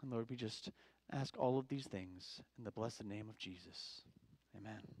 And Lord, we just ask all of these things in the blessed name of Jesus.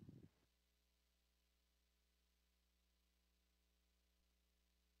 Amen.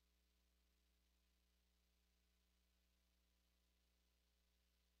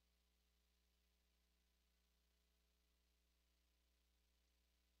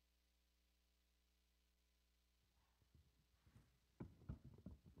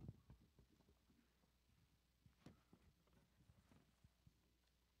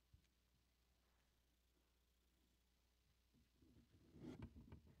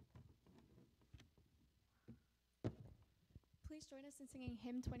 Please join us in singing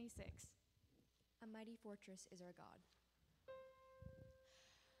hymn 26. A mighty fortress is our God.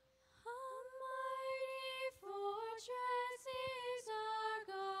 fortress is our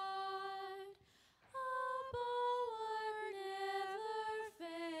God, a bulwark never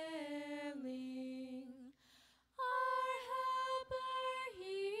failing. Our helper,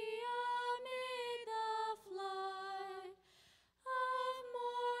 he amid the flood of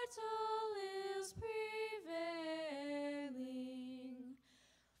mortal ills prevailing.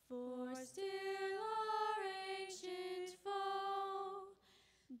 For still our ancient foe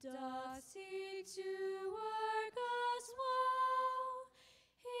doth seek to work us woe.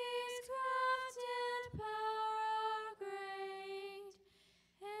 His craft and power are great,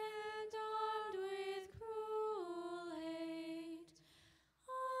 and armed with cruel hate.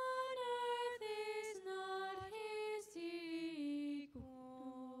 On earth is not his equal.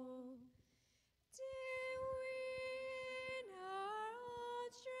 Did we in our own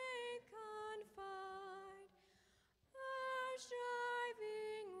strength confide, our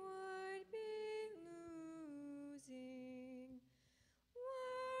striving would be losing.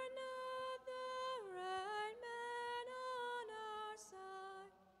 Were not the right man on our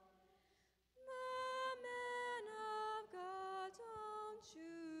side, the man of God's own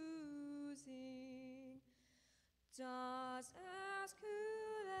choosing. Dost ask who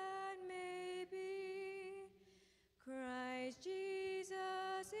that may be? Christ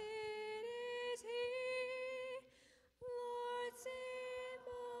Jesus, it is he. Lord, save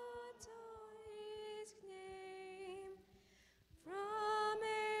but on his name. From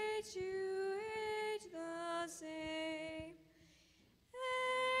age to age the same.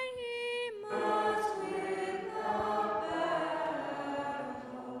 And he must win the battle.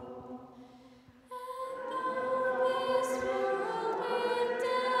 And though this world with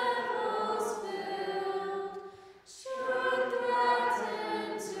devils filled should threaten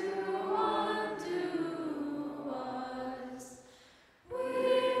to undo us, we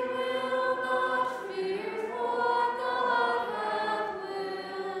will not fear, for God hath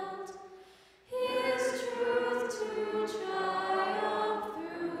willed his truth to triumph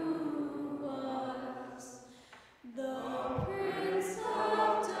through us. The Prince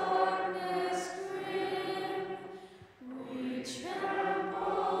of Darkness grim, we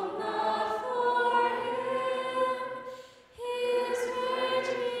tremble not for him. His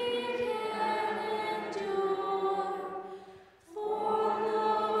rage we can endure, for lo,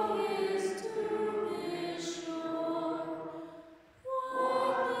 his doom is sure.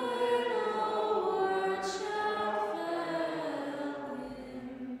 One little word shall fell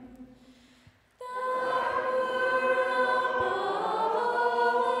him, that were above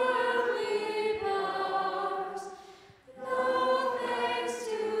all earthly powers. No thanks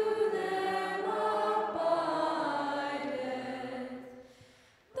to them abideth.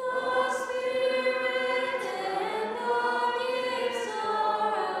 The Spirit and the gifts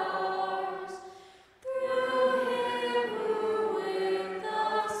are ours, through him who with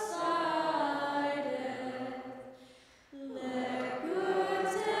us sideth. Let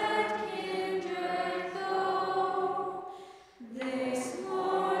goods and kindred go, this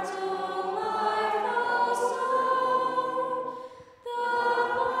mortal life also, the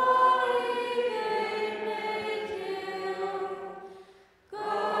body they may kill.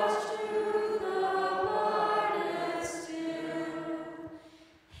 God's truth abideth still.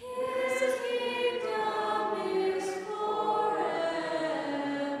 His kingdom is forever.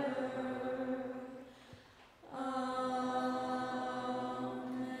 Amen.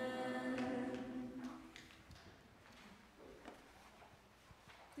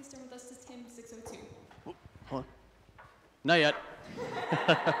 Please turn with us to hymn 602. Hold on. Not yet.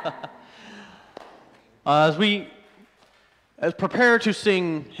 As we prepare to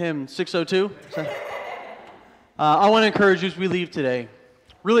sing hymn 602, I want to encourage you as we leave today,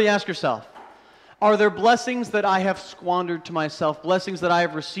 really ask yourself, are there blessings that I have squandered to myself, blessings that I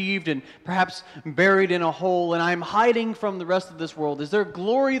have received and perhaps buried in a hole, and I'm hiding from the rest of this world? Is there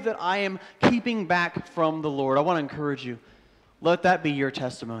glory that I am keeping back from the Lord? I want to encourage you, let that be your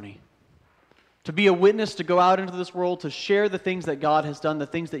testimony. To be a witness, to go out into this world, to share the things that God has done, the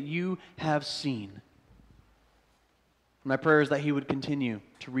things that you have seen. My prayer is that He would continue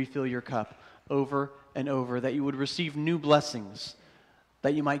to refill your cup over and over, that you would receive new blessings,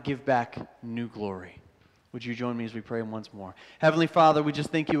 that you might give back new glory. Would you join me as we pray once more? Heavenly Father, we just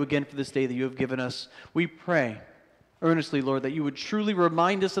thank you again for this day that you have given us. We pray earnestly, Lord, that you would truly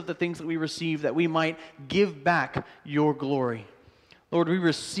remind us of the things that we receive, that we might give back your glory. Lord, we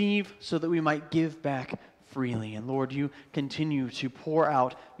receive so that we might give back freely. And Lord, you continue to pour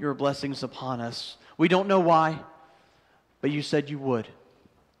out your blessings upon us. We don't know why, but you said you would.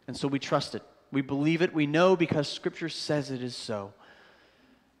 And so we trust it. We believe it. We know because Scripture says it is so.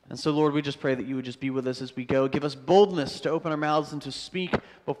 And so, Lord, we just pray that you would just be with us as we go. Give us boldness to open our mouths and to speak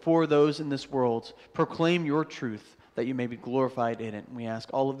before those in this world. Proclaim your truth, that you may be glorified in it. And we ask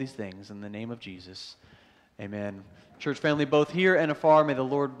all of these things in the name of Jesus. Amen. Church family, both here and afar, may the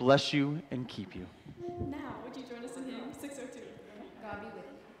Lord bless you and keep you. Now, would you join